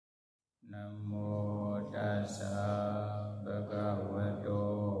Namo tassa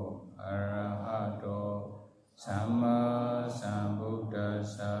bhagavato arahato samma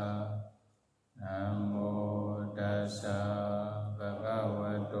sambuddhassa. Namo tassa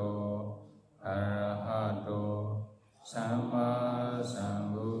bhagavato arahato samma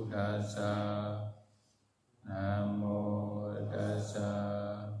sambuddhassa. Namo tassa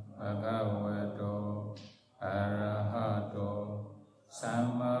bhagavato arahato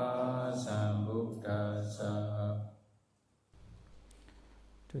samma sambuddhassa.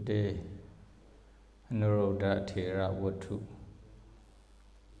 Today, Anuruddhatthera Vatthu,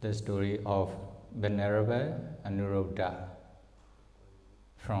 the story of Venerable Anuruddha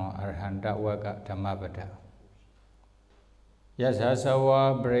from Arhanta Waka Dhammapada. Yassasa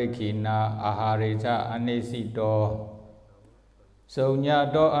parikkhina ahare anissito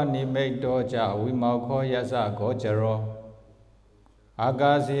sunnato animitto vimokkho yassa gocaro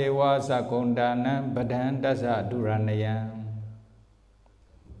akaseva sakuntanam padam tassa durannayam.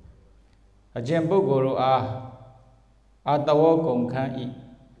 Ajahn Pukkho atawo kongkhan I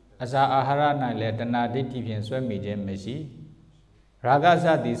asa ahara nang le tana ditthi phien swai mi chinh mashi.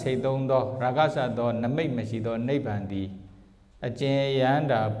 Ragasa ti siat thong tho ragasa tho namit mashi tho Nibbana ti Ajahn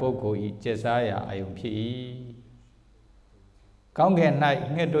Yanda Pukkho I chessaya ayong phit I. Kaung khen nai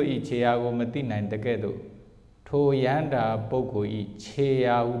nghet do I cheya ko mati naing takket do Tho Yanda Pukkho I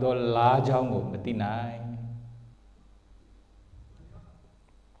cheya hu tho la chaung ko mati naing.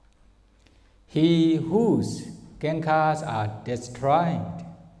 He whose khankars are destroyed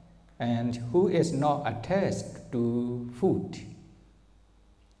and who is not attached to food,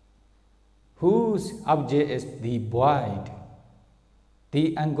 whose object is the void,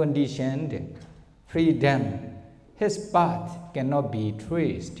 the unconditioned freedom, his path cannot be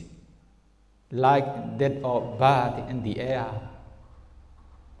traced, like that of bird in the air.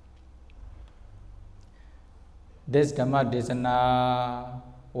 This Dhammadesana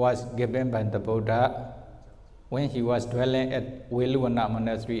was given by the Buddha when he was dwelling at Veluvana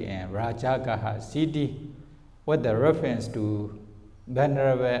Monastery in Rajagaha city with the reference to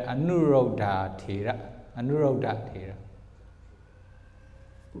Venerable Anuruddhatthera.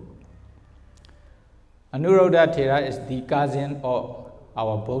 Anuruddhatthera is the cousin of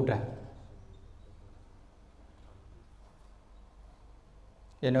our Buddha.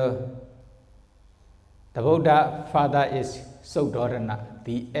 You know, the Buddha father is Suddhodana,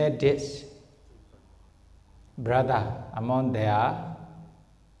 the eldest brother among their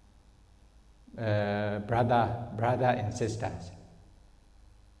brother and sisters.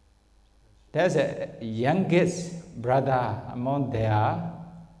 There's a youngest brother among their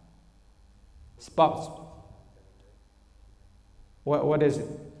spouse. What is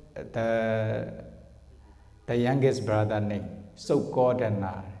the youngest brother name?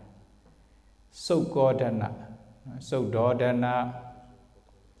 Suddhodana,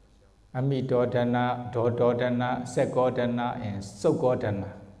 animitto, durannayam, and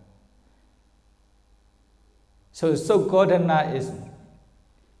sakuntanam. So Sakuntanam is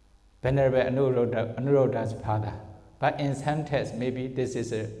Venerable Anuruddha's father. But in some texts, maybe this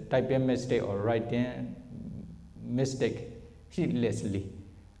is a typing mistake or writing mistake heedlessly.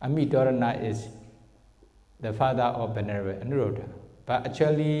 Animitto is the father of Venerable Anuruddha. But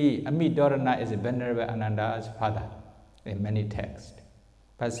actually, animitto is Venerable Ananda's father in many texts.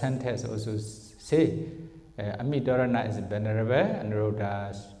 But some texts also say animitto is Venerable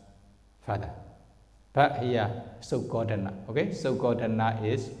Anuruddha's father. But here, Sakuntanam, okay? Sakuntanam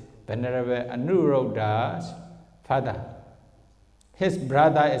is Venerable Anuruddha's father. His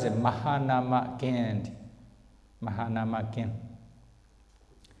brother is a Mahanama king.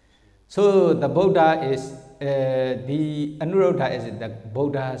 So the Buddha is, the Anuruddha is the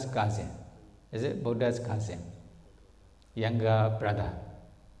Buddha's cousin. Is it Buddha's cousin? Younger brother.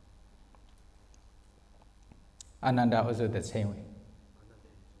 Ananda also the same way.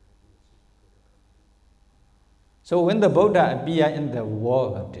 So when the Buddha appeared in the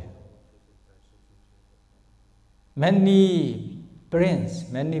world, many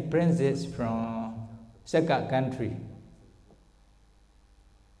princes from second country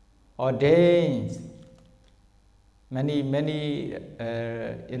ordained, many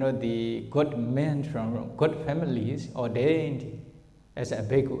the good men from good families ordained as a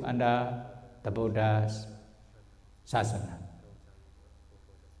bhikkhu under the Buddha's sasana.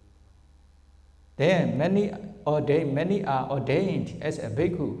 Then many are ordained as a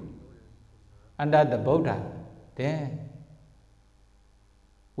bhikkhu under the Buddha. Then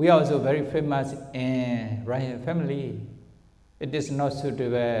we are also very famous in royal family. It is not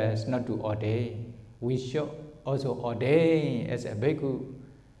suitable not to ordain. We should also ordain as a bhikkhu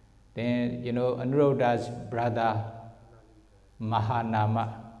Then, Anuruddha's brother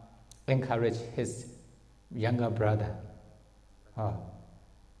Mahanama encouraged his younger brother.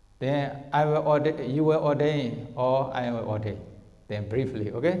 Then you will ordain or I will ordain. Then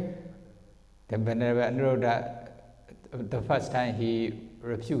briefly, okay? Then Venerable Anuruddha, the first time he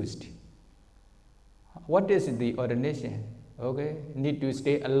refused. What is the ordination? Okay, need to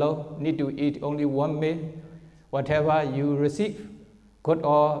stay alone, need to eat only one meal, whatever you receive, good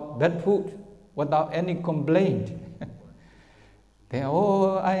or bad food, without any complaint. Then,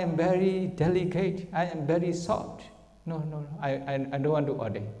 I am very delicate, I am very soft. No, I don't want to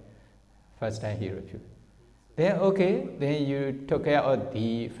ordain. First time he refused. Then, okay, then you took care of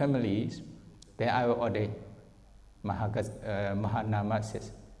the families, then I will ordain. Mahanama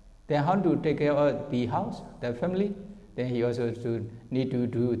says. Then how to take care of the house, the family? Then he also need to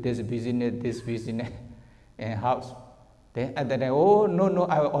do this business, and house. Then at that time, no,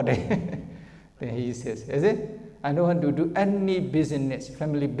 I will ordain. Then he says, is it? I don't want to do any business,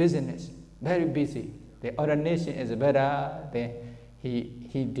 family business, very busy. The ordination is better. Then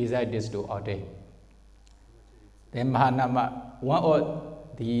he decided to ordain. Then Mahanama, one or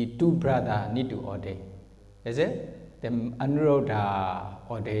the two brothers need to ordain. Is it? Then Anuruddha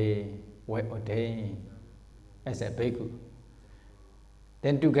ordained as a bhikkhu.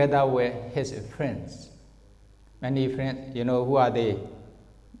 Then together with his friends, many friends, who are they?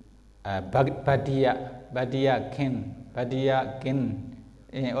 Bhaddiya kin,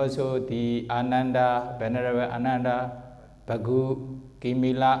 and also the Ananda, Venerable Ananda, Bhagu,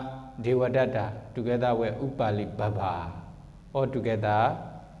 Kimila, Devadatta, together with Upali Baba, all together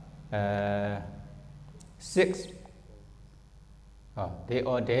 6. They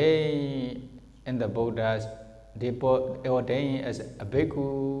ordain in the Buddhas, they ordain as a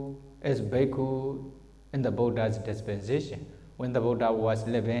bhikkhu, in the Buddha's dispensation, when the Buddha was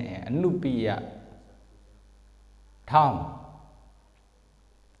living in Nubia town.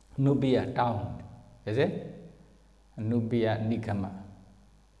 Nubia town, is it? Nubia Nikama.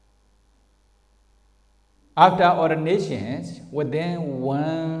 After ordinations, within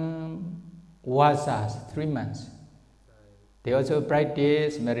one yassa, 3 months, they also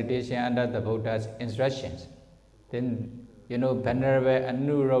practice meditation under the Buddha's instructions. Then, Venerable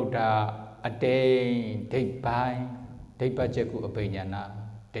Anuruddha attained Dhammapada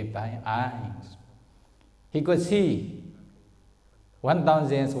eyes. He could see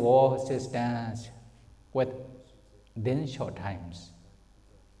 1,000 war systems within short times.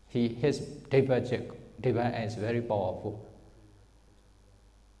 His Dhammapada is very powerful.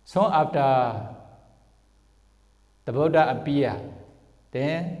 So after the Buddha appeared,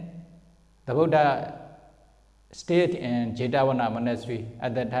 then the Buddha stayed in Jetavana monastery.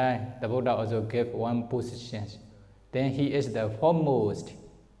 At that time, the Buddha also gave one position. Then he is the foremost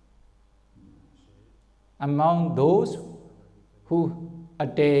among those who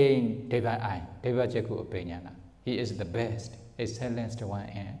attain Dhammapada. He is the best, excellent one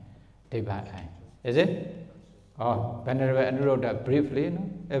in Dhammapada. Is it? Venerable Anuruddha, briefly,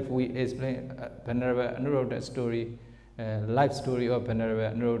 if we explain Venerable Anuruddha's story, life story of Venerable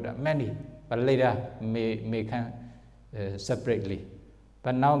Anuruddha, many, but later may come separately.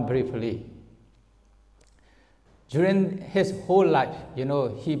 But now briefly, during his whole life,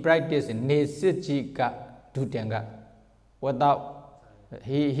 he practiced Nesijika Dutanga.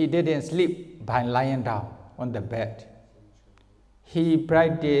 He didn't sleep by lying down on the bed. He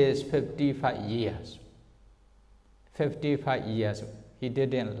practiced 55 years. 55 years, he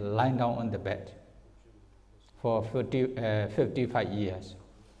didn't lie down on the bed for 55 years.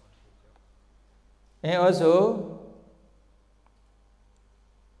 And also,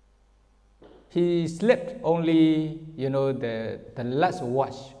 he slept only, the last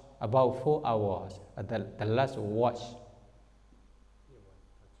watch, about 4 hours, the last watch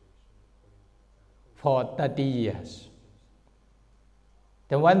for 30 years.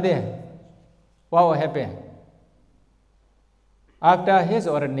 Then one day, what will happen? After his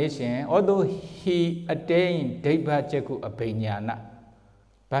ordination, although he attained Dhammapada,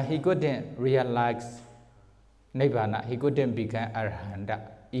 but he couldn't realize Nibbana, he couldn't become arahat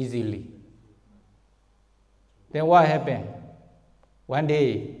easily. Then what happened? One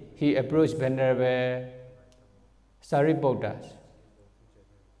day, he approached Venerable Sariputta.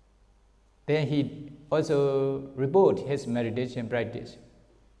 Then he also reported his meditation practice.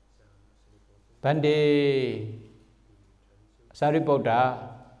 One day, Sariputta,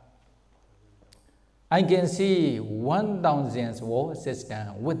 I can see 1,000 war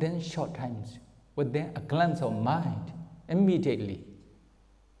system within short times, within a glance of mind, immediately.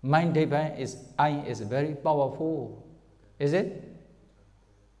 Mind Dhamma is very powerful, is it?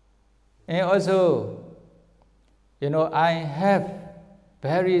 And also, I have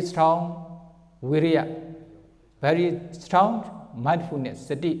very strong virya, very strong mindfulness,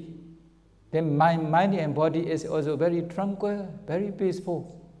 sati. Then my mind and body is also very tranquil, very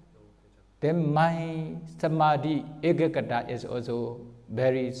peaceful. Then my samadhi, ekagata is also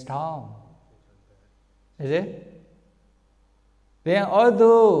very strong. Is it? Then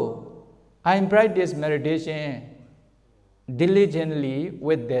although I practice meditation diligently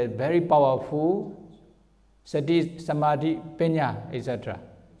with the very powerful sati, samadhi, panya, etc.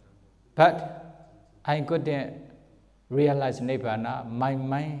 But I couldn't realize Nibbana. My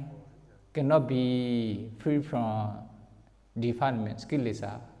mind cannot be free from defilements,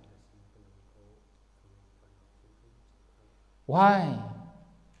 kilesa. Why?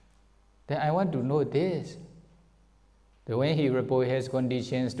 Then I want to know this. Then when he reported his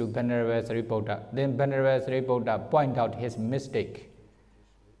conditions to Venerable Sariputta, then Venerable Sariputta point out his mistake.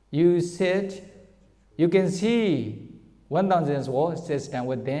 You said, you can see 1,000 world system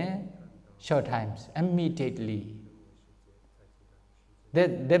within short times, immediately.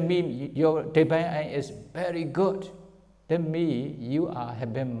 That means your divine eye is very good. That means you are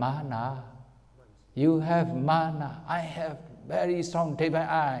having mana. You have mana. I have very strong divine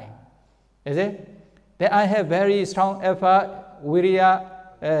eye. Is it? That I have very strong effort, virya,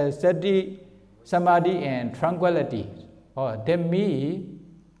 sati, samadhi, and tranquility. That means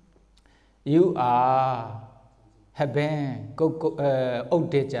you are having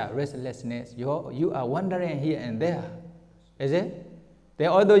uddhacca, restlessness. You are wandering here and there. Is it? Then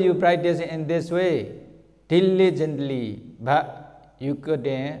although you practice in this way diligently, but you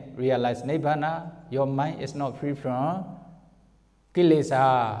couldn't realize Nibbana, your mind is not free from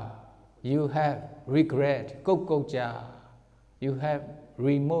kilesa. You have regret, kokokja. You have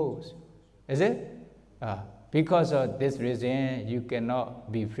remorse. Is it? Because of this reason, you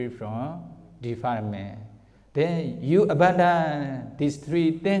cannot be free from defilement. Then you abandon these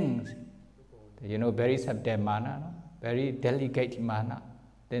three things. Very subtle mana, no? Very delicate mana.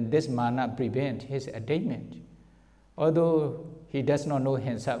 Then this mana prevents his attainment. Although he does not know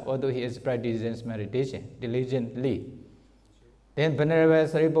himself, although he is practicing meditation diligently. Then Venerable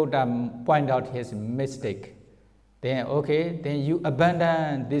Sariputta point out his mistake. Then then you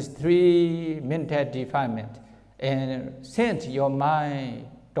abandon these three mental defilements and send your mind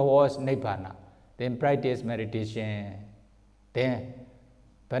towards Nibbana. Then practice meditation. Then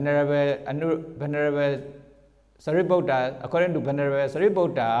Venerable Sariputta, according to Venerable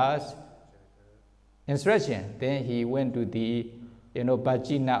Sariputta's instruction, then he went to the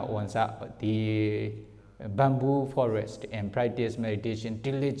Pachina Wansa, the bamboo forest, and practiced meditation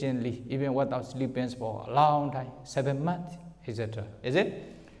diligently, even without sleeping for a long time, 7 months, etc. Is it?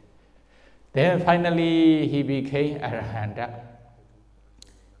 Then finally he became arahanta.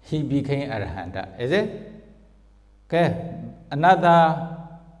 He became arahanta. Is it? Okay. Another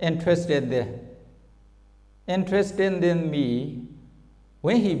interested in me,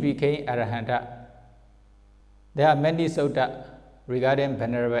 when he became arahanta, there are many sutta regarding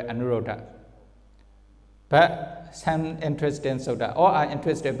Venerable Anuruddha. But some interesting sutta, all are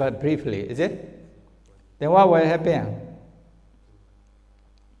interested but briefly, is it? Then what will happen?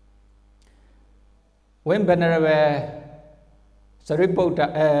 When Venerable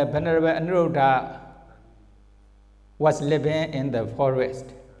Venerable Anuruddha was living in the forest,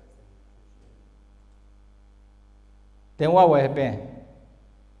 then what will happen?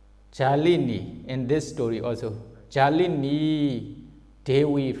 Jalini, in this story also, Jalini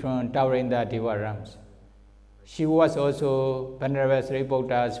Devi from Taurinda Devarams, she was also Venerable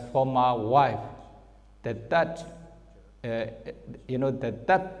Sariputta's former wife, the third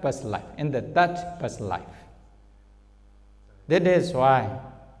past life, in the third past life. That is why,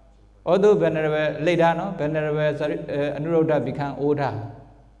 although Venerable Anuruddha became older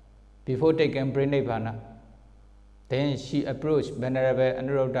before taking Nibbana, then she approached Venerable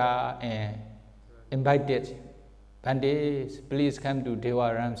Anuruddha and invited, Pandits, please come to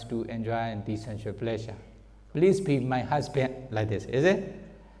Devarams to enjoy the sensual pleasure. Please be my husband, like this, is it?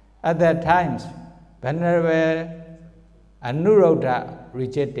 At that time, Venerable Anuruddha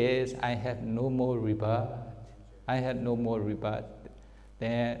rejected, I have no more rebirth. I had no more rebirth.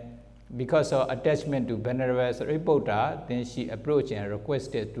 Then, because of attachment to Venerable Sariputta, then she approached and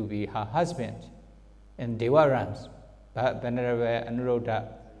requested to be her husband in Devarams. But Venerable Anuruddha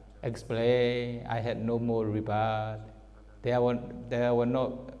explained, I had no more rebirth. There will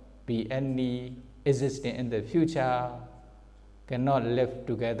not be any existing in the future, cannot live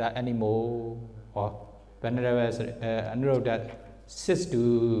together anymore. Or Venerable Anuruddha says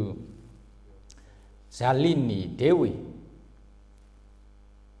to Jalini Devi,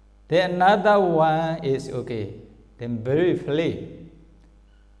 Then another one is okay. Then briefly,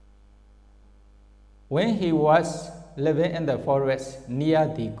 when he was living in the forest near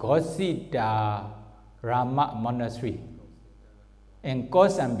the Gosita Rama monastery in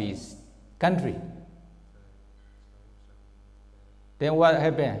Kosambi's country, then what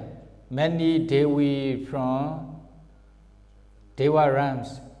happened? Many Devi from Deva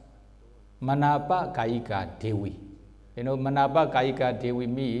Rams, Manapa Kaika Devi. You know, Manapa Kaika Devi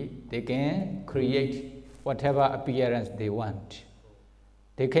mean they can create whatever appearance they want.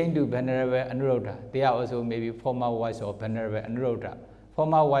 They came to Venerable Anuruddha. They are also maybe former wives of Venerable Anuruddha.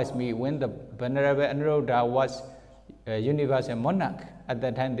 Former wives mean when the Venerable Anuruddha was a universal monarch, at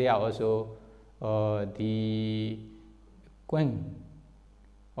that time they are also the queen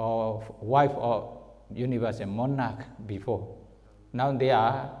or wife of universal monarch before. Now they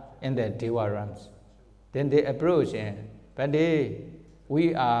are in the Deva realms. Then they approach and, but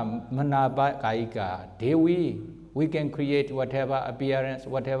we are Manapa Kaika Devi. We can create whatever appearance,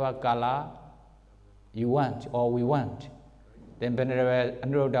 whatever color you want or we want. Then Venerable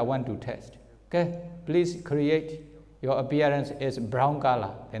Anuruddha want to test. Okay, please create. Your appearance is brown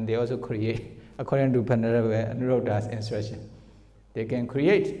color. Then they also create according to Venerable Anuruddha's instruction. They can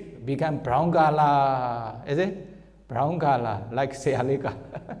create, become brown color. Is it? Brown color, like Sealika.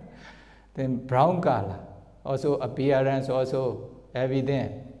 Then brown color. Also appearance, also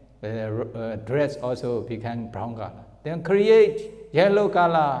everything. Dress also become brown color. Then create yellow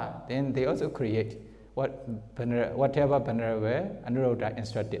color. Then they also create whatever Venerable Anuruddha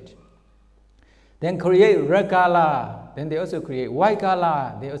instructed. Then create red color. Then they also create white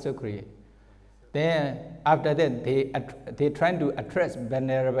color. They also create. Then after that they trying to attract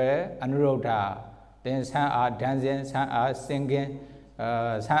Venerable Anuruddha. Then some are dancing, some are singing,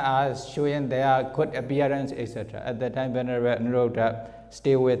 some are showing their good appearance, etc. At that time Venerable Anuruddha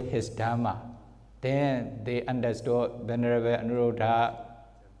stay with his Dhamma. Then they understood Venerable Anuruddha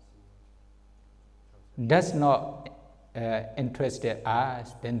does not interested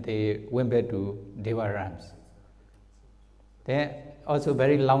us. Then they went back to Deva Rams. Then also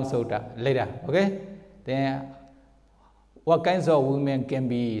very long sutta later. Okay. Then what kinds of women can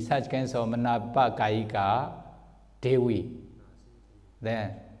be such kinds of Manapa Kaika Devi?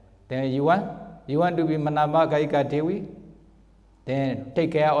 Then you want to be Manapa Kaika Devi? Then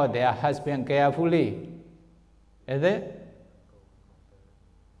take care of their husband carefully. Is it?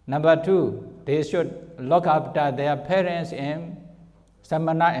 Number two, they should look after their parents and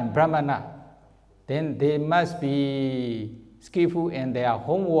Samana and Brahmana. Then they must be skillful in their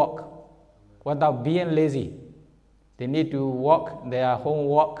homework without being lazy. They need to work their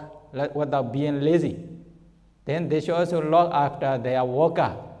homework without being lazy. Then they should also look after their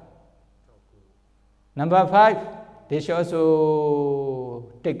worker. Number five, they should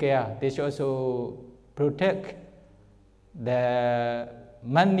also take care, they should also protect the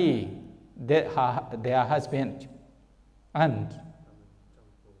money that their husband earned.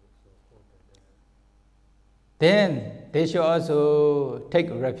 Then they should also take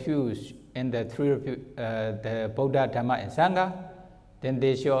refuge in the the Buddha, Dhamma and Sangha. Then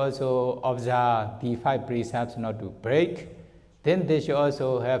they should also observe the 5 precepts not to break. Then they should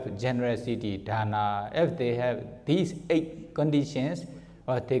also have generosity, dana. If they have these 8 conditions,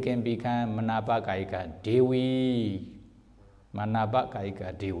 or they can become Manapa Kaika Devi. Manapa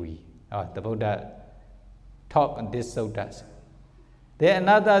Kaika Devi. The Buddha taught on this suttas. Then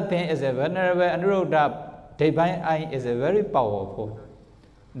another thing is a Venerable Anuruddha divine eye is a very powerful.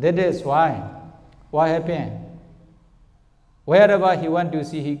 That is why what happened? Wherever he want to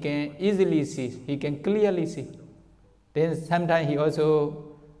see, he can easily see, he can clearly see. Then sometimes he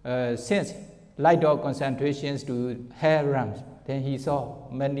also sends light of concentrations to hair realms. Then he saw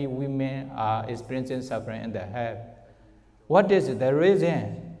many women are experiencing suffering in the hair. What is the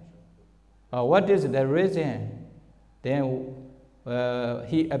reason? What is the reason? Then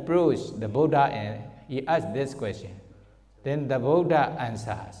he approached the Buddha and he asked this question. Then the Buddha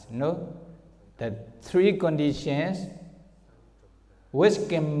answers, no, the 3 conditions which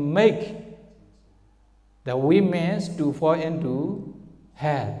can make the women to fall into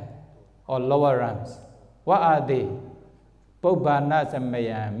hell or lower realms. What are they? Pubbana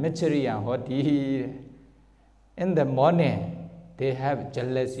Samaya Michariya Hoti. In the morning, they have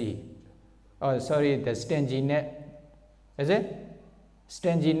jealousy. The stinginess. Is it?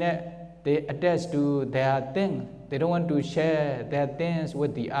 Stinginess, they attach to their things. They don't want to share their things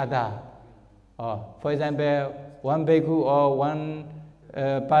with the other. For example, one bhikkhu or one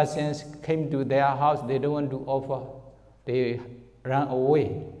person came to their house, they don't want to offer. They run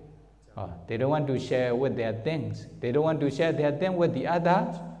away. They don't want to share with their things. They don't want to share their things with the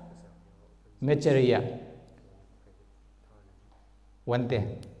others. material. One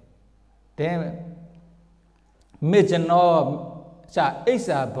thing. Then Mijano sa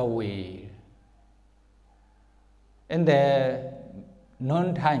isa bawi. In the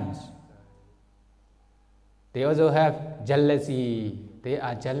known times, they also have jealousy. They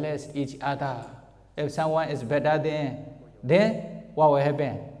are jealous each other. If someone is better than them, what will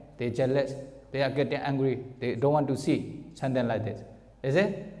happen? They jealous. They are getting angry. They don't want to see something like this. Is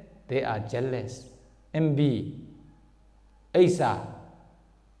it? They are jealous. Envy. Isa.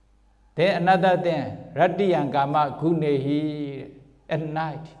 Then another thing. Radiyangama gunehi. At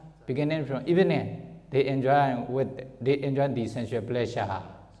night, beginning from evening, they enjoy the sensual pleasure.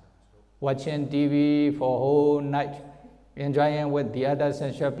 Watching TV for whole night, enjoying with the other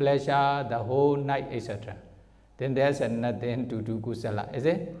sensual pleasure the whole night, etc. Then there's nothing to do kusala, is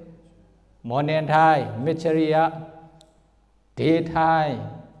it? Morning time, material, daytime,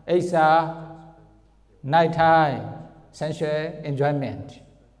 isa, night time, sensual enjoyment.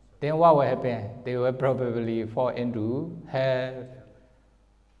 Then what will happen? They will probably fall into hell.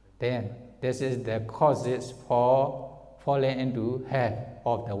 Then this is the causes for falling into hell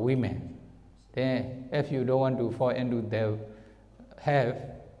of the women. Then if you don't want to fall into the hell,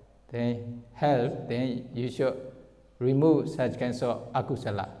 then you should remove such kinds of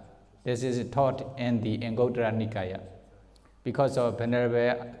akusala. This is taught in the Anguttara Nikaya. Because of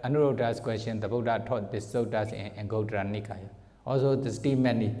Venerable Anuruddha's question, the Buddha taught this suttas in Anguttara Nikaya. Also the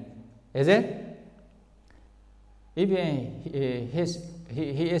statement, is it? Even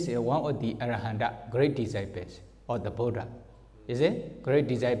he is one of the arahanta, great disciples of the Buddha. Is it? Great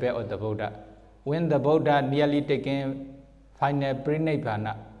disciple of the Buddha. When the Buddha nearly taken final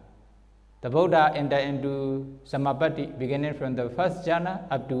pre-Nibbana, the Buddha entered into Samapatti, beginning from the first jhana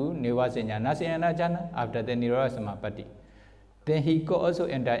up to Nivasanya jhana, after the Nirodha Samapatti. Then he could also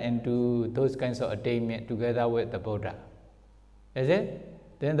enter into those kinds of attainment together with the Buddha. Is it?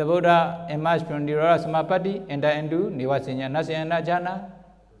 Then the Buddha emerged from Nirodha Samapatti, entered into Nivasanya jhana,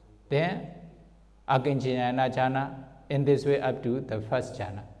 then Akinchayana jhana, in this way up to the first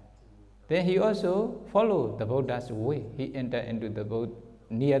jhana. Then he also followed the Buddha's way. He entered into the Buddha,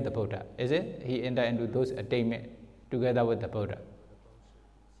 near the Buddha. Is it? He entered into those attainment together with the Buddha.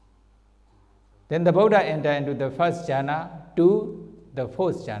 Then the Buddha entered into the first jhana to the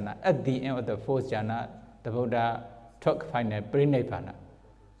fourth jhana. At the end of the fourth jhana, the Buddha took final pre-Nibbana.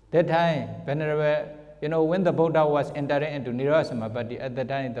 That time, Venerable, when the Buddha was entering into Nirodha Samapatti, at that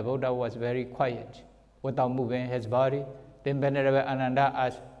time the Buddha was very quiet, without moving his body. Then Venerable Ananda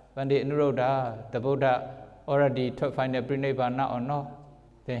asked, Venerable Anuruddha, the Buddha already took final pre-Nibbana or not?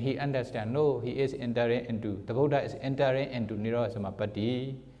 Then he understand, no, the Buddha is entering into Nirodha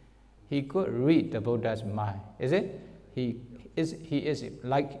Samapatti. He could read the Buddha's mind. Is it? He is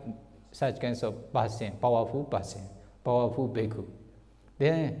like such kinds of person, powerful bhikkhu.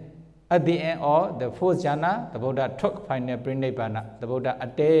 Then at the end of the fourth jhana, the Buddha took final pre-Nibbana. The Buddha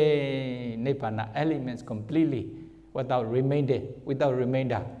attained Nibbana elements completely without remainder.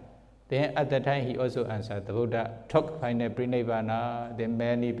 Then at that time he also answered, the Buddha took final pre-Nibbana. Then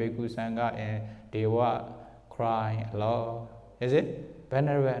many bhikkhu sangha and Deva crying aloud. Is it?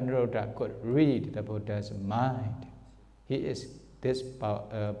 Venerable Anuruddha could read the Buddha's mind. He is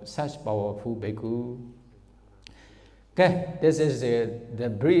such powerful bhikkhu. Okay, this is the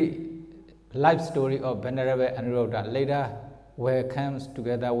brief life story of Venerable Anuruddha. Later, where comes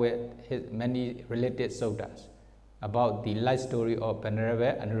together with his many related suttas about the life story of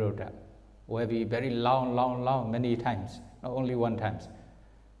Venerable Anuruddha. Will be very long, many times, not only one time.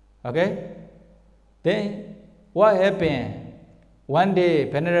 Okay? Then, what happened? One day,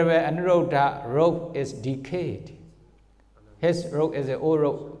 Venerable Anuruddha robe is decayed. His robe is an old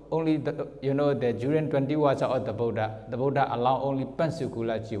robe. Only the during 20 years of the Buddha allowed only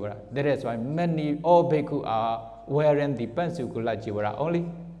Pansukula Jivara. That is why all bhikkhu are wearing the Pansukula Jivara only.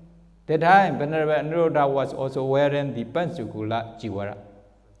 That time, Venerable Anuruddha was also wearing the Pansukula Jivara.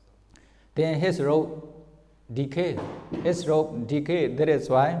 Then his robe decayed. That is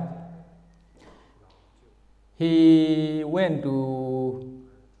why he went to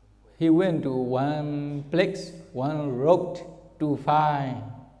one place, one road to find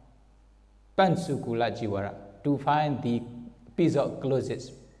Pansukula Jivara, to find the piece of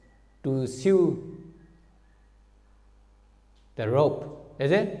clothes, to sew the rope.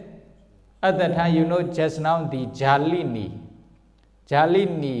 Is it? At that time, just now the Jalini,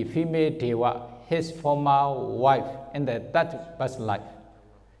 female Deva, his former wife in the third past life.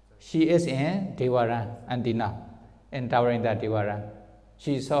 She is in Devaran until now, entering that Devaran.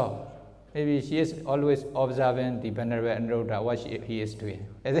 She saw, maybe she is always observing the Venerable Anuruddha, what he is doing.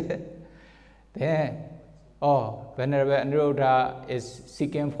 Is it? Then, oh, Venerable Anuruddha is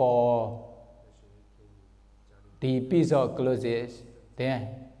seeking for the piece of clothes, then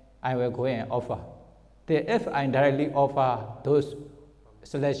I will go and offer. Then if I directly offer those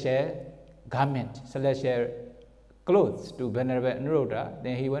celestial garments, celestial clothes to Venerable Anuruddha,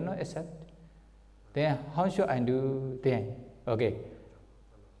 then he will not accept. Then how should I do then? Okay.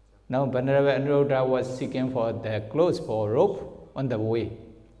 Now Venerable Anuruddha was seeking for the clothes for rope on the way.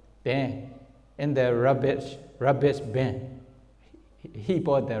 Then in the rubbish bin, he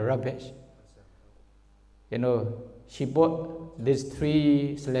bought the rubbish. You know, she bought these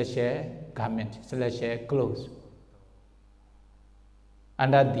 3 celestial garments, celestial clothes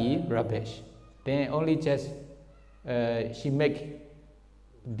under the rubbish. Then only just she make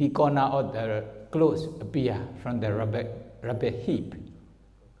the corner of the clothes appear from the rubbish heap.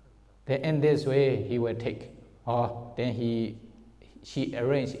 Then in this way he will take, or then she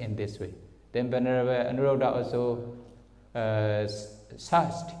arranged in this way. Then Venerable Anuruddha also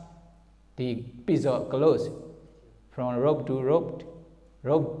searched the piece of clothes from rope to rope,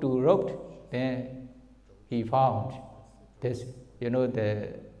 then he found this, you know, the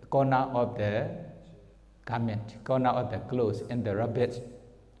corner of the garment, corner of the clothes in the rubbish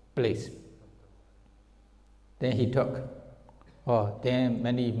place. Then he took, oh, then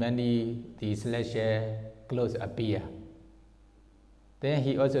many the celestial clothes appear. Then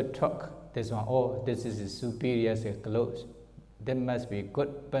he also took this one, oh, this is a superior clothes. There must be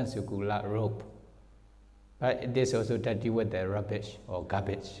good Pansukula rope. But this also dirty with the rubbish or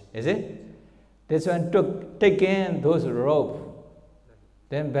garbage, is it? This one taking those rope.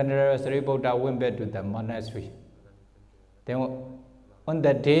 Then Venerable Sariputta went back to the monastery. Then on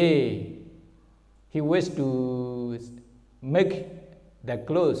that day, he wished to make the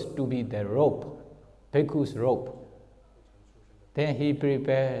clothes to be the rope, bhikkhu's rope. Then he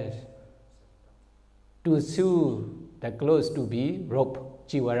prepares to sew the clothes to be rope,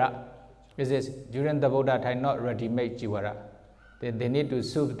 jivara. This is during the Buddha time not ready-made jivara. Then they need to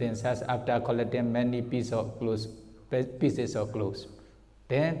sew themselves after collecting many pieces of clothes.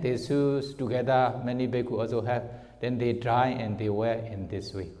 Then they sew together, many bhikkhu also have. Then they dry and they wear in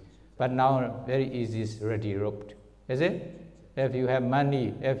this way. But now very easy is ready roped. Is it? If you have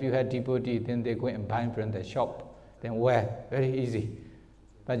money, if you have devotee, then they go and buy from the shop. Then wear, very easy.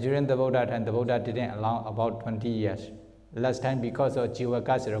 But during the Buddha time, the Buddha didn't allow about 20 years. Last time, because of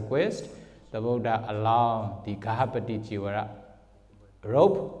Jivaka's request, the Buddha allowed the Kahapati Jivara,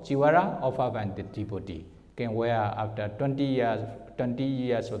 rope Jivara offered by the devotee, can wear after 20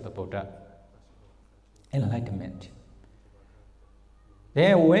 years of the Buddha enlightenment.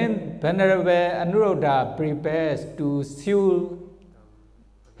 Then when Venerable Anuruddha prepares to sew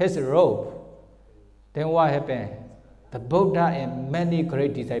his robe, then what happened? The Buddha and many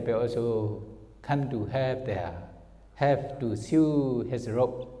great disciples also come to have to sew his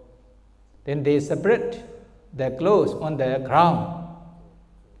robe. Then they spread the clothes on the ground.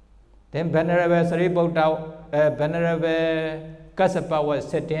 Then Venerable Sariputta, Venerable Kassapa was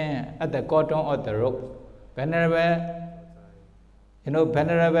sitting at the cotton of the robe. Venerable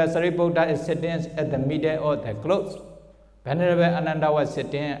Sariputta is sitting at the middle of the clothes. Venerable Ananda was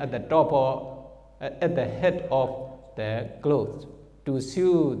sitting at the top at the head of the clothes to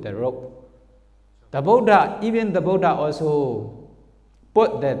sew the rope. Even the Buddha also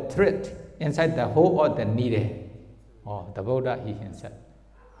put the thread inside the hole of the needle. Oh, the Buddha, he himself.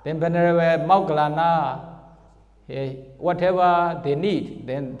 Then Venerable Moggallana, whatever they need,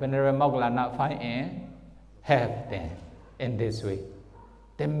 then Venerable Moggallana find and have them in this way.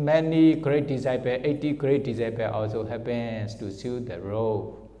 Then many great disciples, 80 great disciples also happens to sew the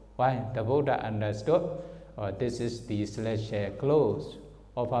robe. Why? The Buddha understood, this is the celestial clothes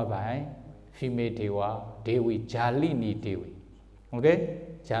offered by female Deva, Devi, Jalini Devi. Okay?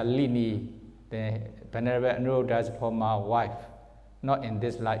 Jalini, the Venerable Anuruddha's former wife, not in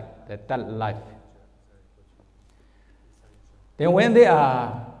this life, the third life. Then when they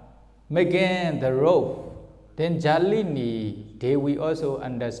are making the robe, then Jalini Devi also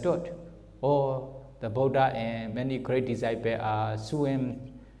understood, the Buddha and many great disciples are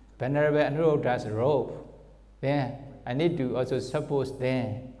sewing Venerable Anuruddha's robe. Then I need to also support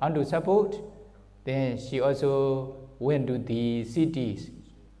them. How to support? Then she also went to the cities.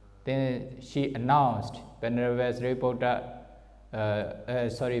 Then she announced Venerable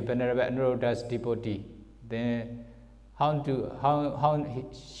Anuruddha's devotee. Then how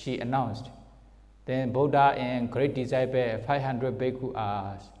she announced? Then Buddha and great disciple 500 bhikkhu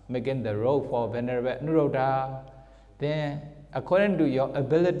are making the robe for Venerable Anuruddha. Then according to your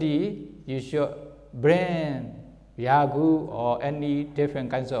ability, you should bring yagu or any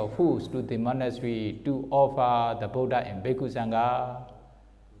different kinds of foods to the monastery to offer the Buddha and Bhikkhu Sangha.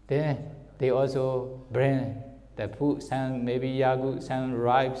 Then they also bring the food, some maybe yagu, some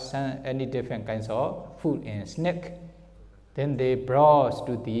rice, some any different kinds of food and snack. Then they brought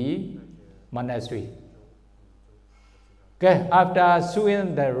to the monastery. Okay, after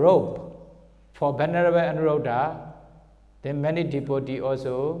sewing the rope for Venerable Anuruddha, then many devotees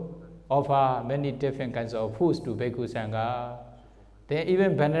also offer many different kinds of foods to Bhikkhu Sangha. Then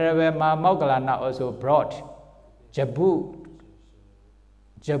even Venerable Moggallana also brought jabu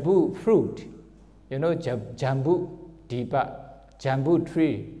fruit, you know, jambu dipa, jambu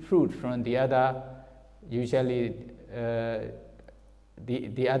tree fruit from the other, usually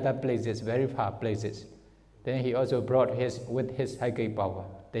the other places, very far places. Then he also brought with his psychic power.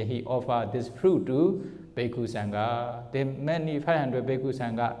 Then he offered this fruit to Bhikkhu Sangha. Then many 500 Bhikkhu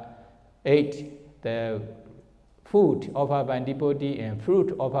Sangha ate the food offered by devotee and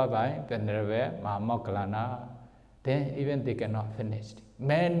fruit offered by Venerable Moggallana. Then even they cannot finish.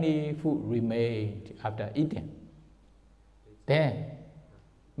 Many food remained after eating. Then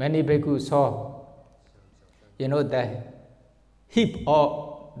many bhikkhu saw, you know, the heap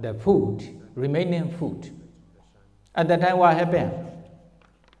of the food, remaining food. At that time, what happened?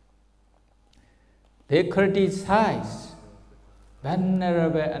 They criticized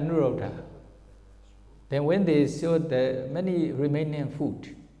Venerable Anuruddha. Then when they saw the many remaining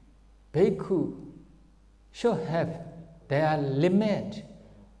food, bhikkhu should have their limit.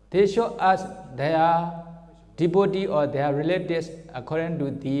 They should ask their devotee or their relatives according to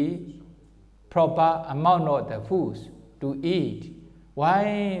the proper amount of the foods to eat.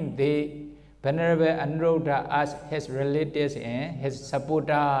 Why the Venerable Anuruddha asked his relatives and his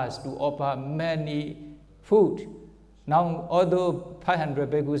supporters to offer many food? Now, although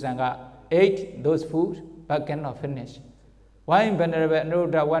 500 Bhikkhu Sangha ate those foods but cannot finish. Why Venerable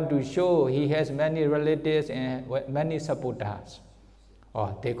Anuruddha want to show he has many relatives and many supporters?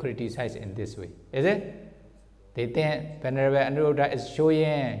 Or they criticize in this way, is it? They think Venerable Anuruddha is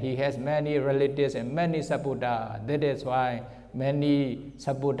showing he has many relatives and many supporters. That is why many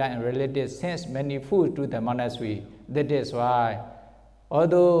supporters and relatives send many food to the monastery. That is why,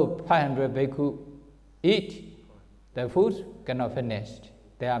 although 500 bhikkhu eat, the food cannot finish.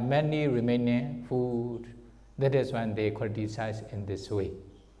 There are many remaining food. That is why they criticize in this way.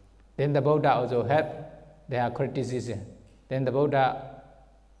 Then the Buddha also have their criticism. Then the Buddha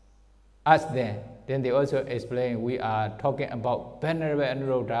asked them. Then they also explain we are talking about Venerable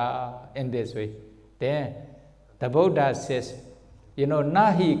Anuruddha in this way. Then the Buddha says, you know,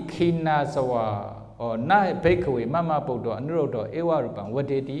 nahi khina sawa or nahi bhikkhu mama Buddha Anuruddha ewa rupam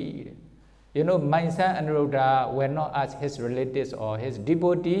vadeti. You know, my son Anuruddha will not ask his relatives or his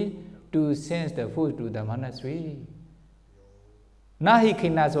devotee to send the food to the monastery. Nahi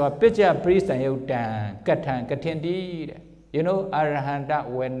khina sawa picha prista yutan katan katindi. You know, arahanta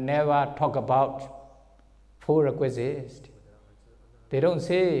will never talk about four requisites. They don't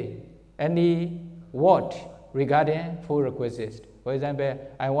say any word regarding four requisites. For example,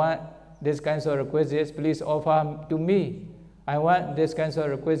 I want this kind of requisites, please offer to me. I want this kind of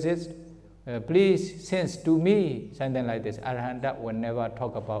requisites, please send to me. Something like this. Arahanta will never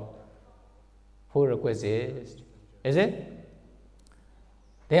talk about four requisites. Is it?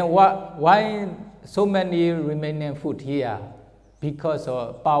 Then why so many remaining food here? Because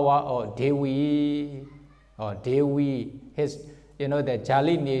of power of Devi, his, you know, the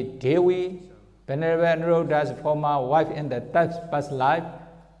Jalini Devi, Venerable Anuruddha's former wife in the past life,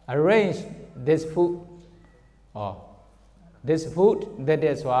 arranged this food. That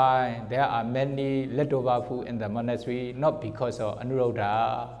is why there are many leftover food in the monastery, not because of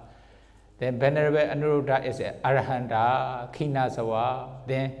Anuruddha. Then Venerable Anuruddha is an arahanta, khinasawa.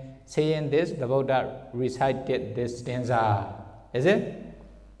 Then saying this, the Buddha recited this stanza. Is it?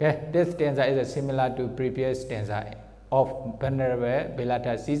 Okay. This stanza is similar to previous stanza of Venerable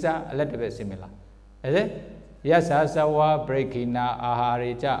Belata Sisa, a little bit similar. Is it? Yassasa parikkhina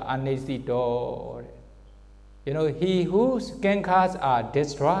ahare anissito. You know, he whose kankas are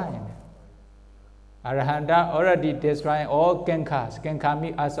destroyed. Arahanta already destroying all kankas,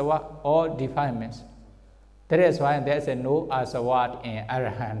 kankami asava, all defilements. That is why there is no asava in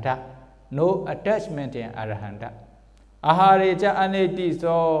arahanta, no attachment in arahanta. Ahare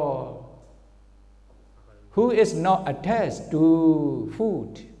anissito. Who is not attached to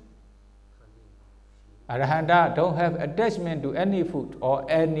food? Arahanta don't have attachment to any food or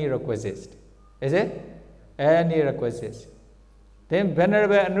any requisite. Is it? Any requisites. Then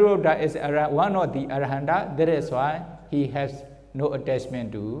Venerable Anuruddha is one of the arahanta. That is why he has no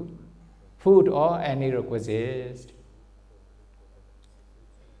attachment to food or any requisite.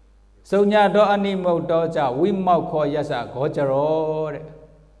 Sunnato animitto ja vimokkho yassa gocaro.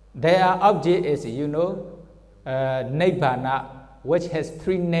 Their object is, Nibbana, which has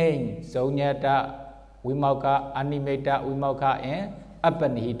three names: Sunyata, Vimokkha, Animitto, Vimokkha, and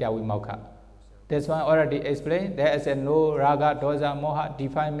Apanihita Vimokkha. This one already explained. There is no raga, dosa, moha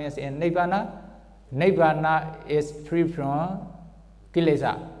defilements in Nibbana. Nibbana is free from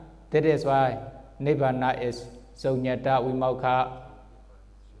kilesa. That is why Nibbana is Sunyata, Vimokkha,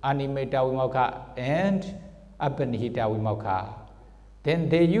 Animitto, Vimokkha, and Apanihita Vimokkha. Then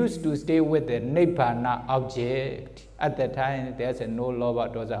they used to stay with the Nibbana object. At that time, there's no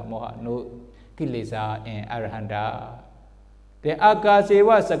lobha, dosa, moha, no kilesa and arahanta. The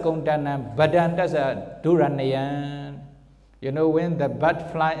akaseva sakuntanam padam tassa durannayam. When the bird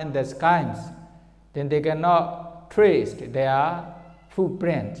fly in the skies, then they cannot trace their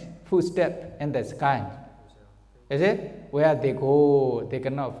footstep in the sky. Is it? Where they go, they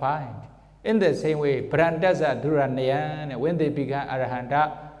cannot find. In the same way, padam tassa durannayam, when they become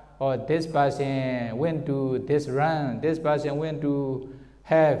arahanta, or this person went to this realm, this person went to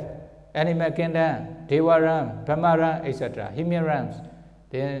have animal kingdom, deva realm, brahma realm, etc., human realms,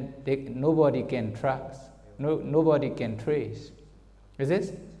 then nobody can trust, nobody can trace. Is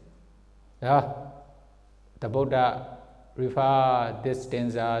this? Yeah. The Buddha refer these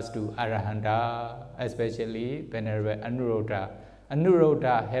stanzas to arahanta, especially Venerable Anuruddha.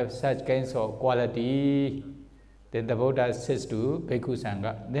 Anuruddha have such kinds of quality. Then the Buddha says to Bhikkhu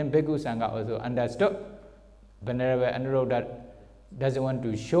Sangha. Then Bhikkhu Sangha also understood. Venerable Anuruddha doesn't want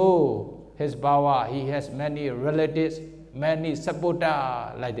to show his power. He has many relatives, many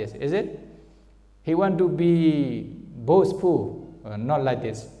supporters like this. Is it? He want to be boastful, not like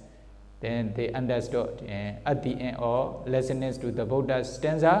this. Then they understood. And at the end of listening to the Buddha's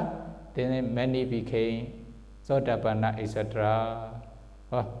stanza, then many became Sotapanna, etc.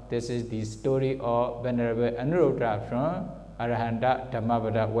 This is the story of Venerable Anuruddha from Arahanta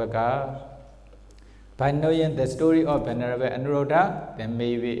Dhammapada Verse. By knowing the story of Venerable Anuruddha, then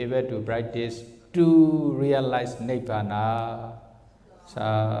may be able to practice to realize Nibbana.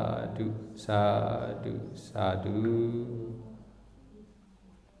 Sadhu, sadhu, sadhu.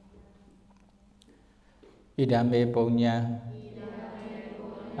 Idame punya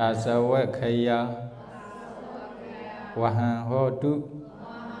asavakhaya wahan hotu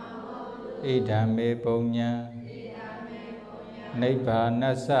idame punya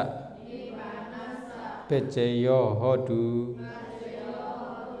Nibbanasa Pichayo hotu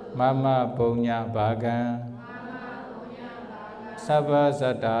Mama punya bhagan Sabha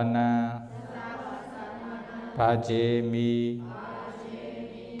sadhana Bhajemi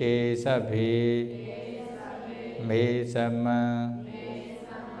Te sabhe Me sama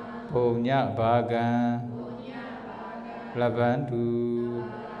Punya bhagan Labantu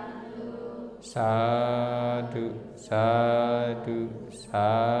Sadhu, sadhu,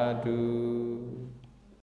 sadhu.